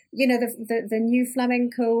is, the new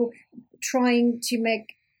flamenco trying to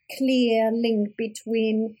make clear link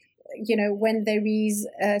between, when there is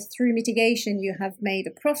through mitigation you have made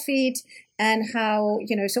a profit, and how,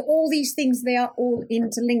 so all these things, they are all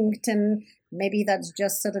interlinked. And maybe that's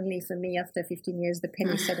just suddenly for me after 15 years, the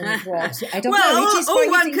penny suddenly drops. I don't know. All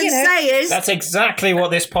one can say is... That's exactly what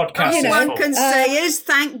this podcast is for. All one can say is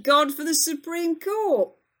thank God for the Supreme Court.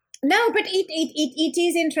 No, but it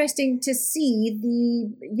is interesting to see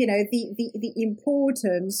the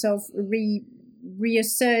importance of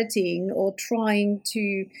reasserting or trying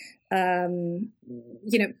to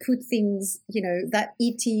put things, that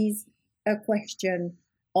it is a question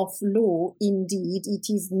of law. Indeed, it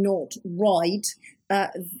is not right.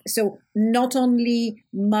 So not only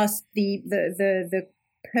must the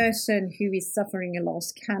person who is suffering a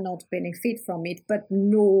loss cannot benefit from it, but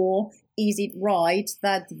nor is it right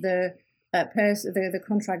that the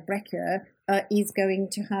contract breaker is going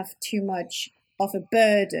to have too much of a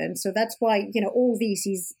burden. So that's why, all this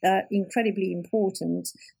is incredibly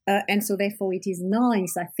important. And so therefore it is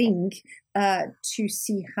nice, I think, to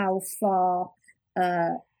see how far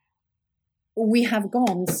we have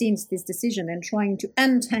gone since this decision, and trying to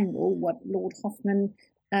untangle what Lord Hoffmann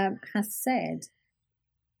has said.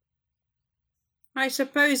 I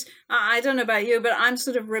suppose, I don't know about you, but I'm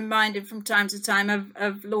sort of reminded from time to time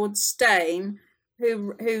of Lord Steyn,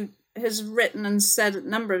 who has written and said a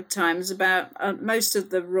number of times about most of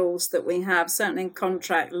the rules that we have, certainly in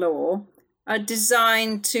contract law, are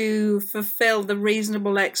designed to fulfill the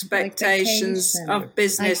reasonable expectations of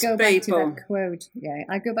business people. I go back to that quote. Yeah,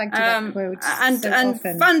 I go back to that quote.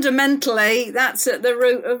 And fundamentally, that's at the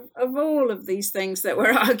root of all of these things that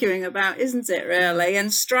we're arguing about, isn't it, really?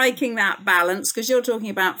 And striking that balance, because you're talking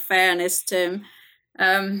about fairness, Tim.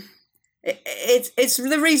 It's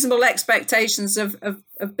the reasonable expectations of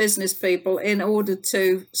business people in order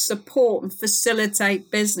to support and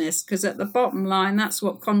facilitate business, because at the bottom line, that's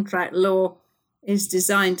what contract law is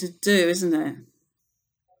designed to do, isn't it?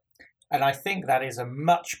 And I think that is a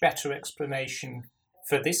much better explanation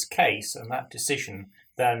for this case and that decision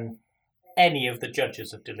than any of the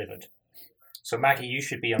judges have delivered. So, Maggie, you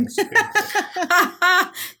should be on the Supreme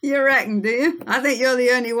Court. You reckon, do you? I think you're the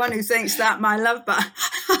only one who thinks that, my love, but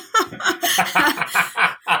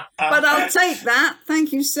I'll take that.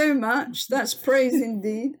 Thank you so much. That's praise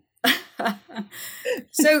indeed.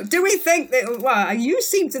 So do we think that, well, you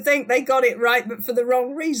seem to think they got it right, but for the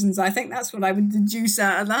wrong reasons. I think that's what I would deduce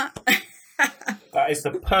out of that. That is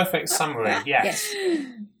the perfect summary, yes.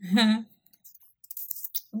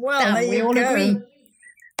 Well, there you go. Agree.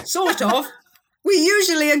 Sort of. We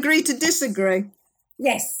usually agree to disagree.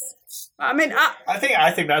 Yes. I mean, I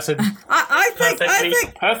think that's a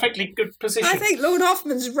perfectly good position. I think Lord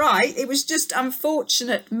Hoffmann's right. It was just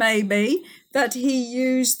unfortunate, maybe, that he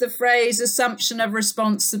used the phrase assumption of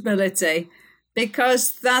responsibility,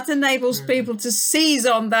 because that enables people to seize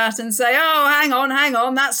on that and say, oh, hang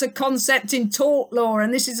on, that's a concept in tort law,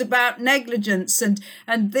 and this is about negligence, and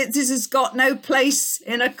this has got no place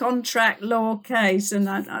in a contract law case. And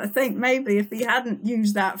I think maybe if he hadn't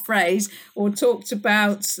used that phrase or talked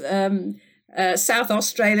about South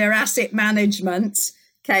Australia asset management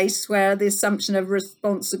case where the assumption of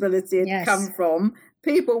responsibility had come from,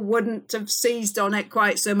 people wouldn't have seized on it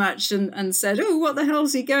quite so much and said, oh, what the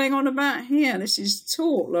hell's he going on about here? This is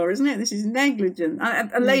tort law, isn't it? This is negligent.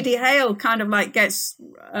 Lady Hale kind of like gets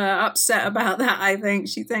upset about that, I think.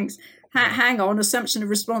 She thinks, hang on, assumption of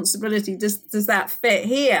responsibility, does that fit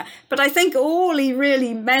here? But I think all he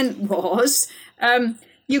really meant was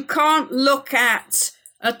you can't look at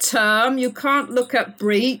a term, you can't look at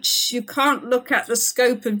breach, you can't look at the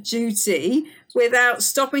scope of duty without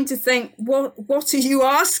stopping to think, what are you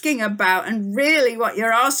asking about? And really what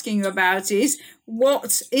you're asking about is,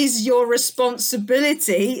 what is your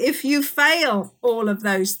responsibility if you fail all of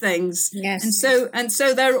those things? Yes. And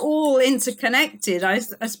so they're all interconnected. I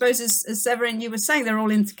suppose, as Severin, you were saying, they're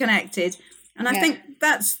all interconnected. And I think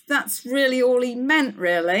that's really all he meant,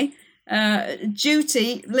 really.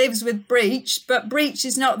 Duty lives with breach, but breach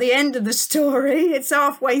is not the end of the story. It's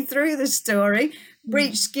halfway through the story.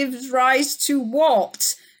 Breach gives rise to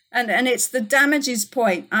what? And it's the damages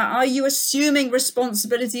point. Are you assuming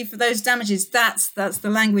responsibility for those damages? That's the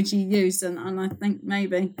language he used. And I think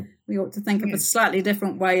maybe we ought to think of a slightly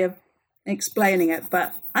different way of explaining it.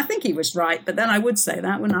 But I think he was right. But then I would say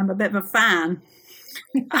that when I'm a bit of a fan.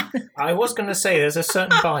 I was going to say there's a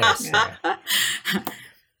certain bias there.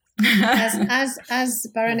 As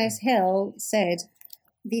Baroness Hill said,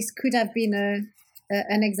 this could have been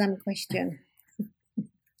an exam question.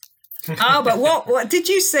 But what did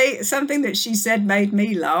you say? Something that she said made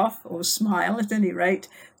me laugh or smile, at any rate.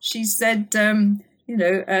 She said,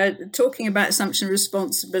 talking about assumption of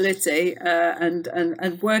responsibility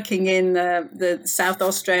and working in the South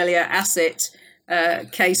Australia asset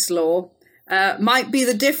case law might be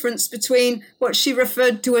the difference between what she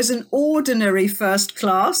referred to as an ordinary first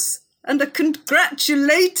class and a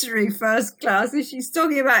congratulatory first class. She's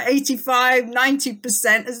talking about 85,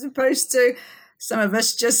 90% as opposed to some of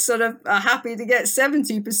us just sort of are happy to get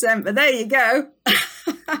 70%, but there you go.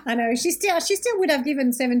 I know, she still would have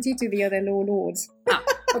given 70 to the other law lords.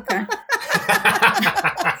 Okay.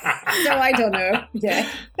 So I don't know. Yeah.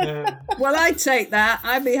 Well, I'd take that.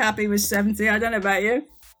 I'd be happy with 70. I don't know about you.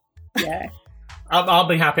 Yeah. I'll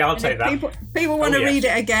be happy. I'll take that. People want to read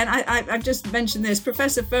it again. I've just mentioned this.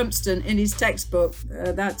 Professor Fumpston, in his textbook,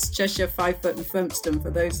 that's Cheshire, 5 Foot and Fumpston, for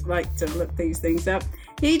those who like to look these things up,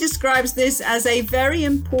 he describes this as a very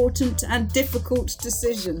important and difficult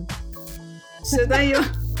decision. So there you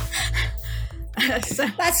are.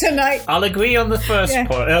 That's a night. I'll agree on the first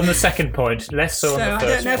point, on the second point, less so on the first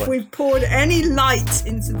point. I don't know if we've poured any light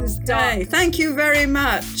into this day. Thank you very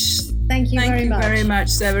much. Thank you very much,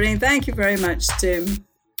 Severin. Thank you very much, Tim.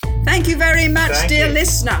 Thank you very much, dear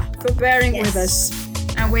listener, for bearing with us.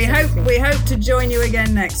 And we hope to join you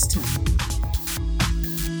again next time.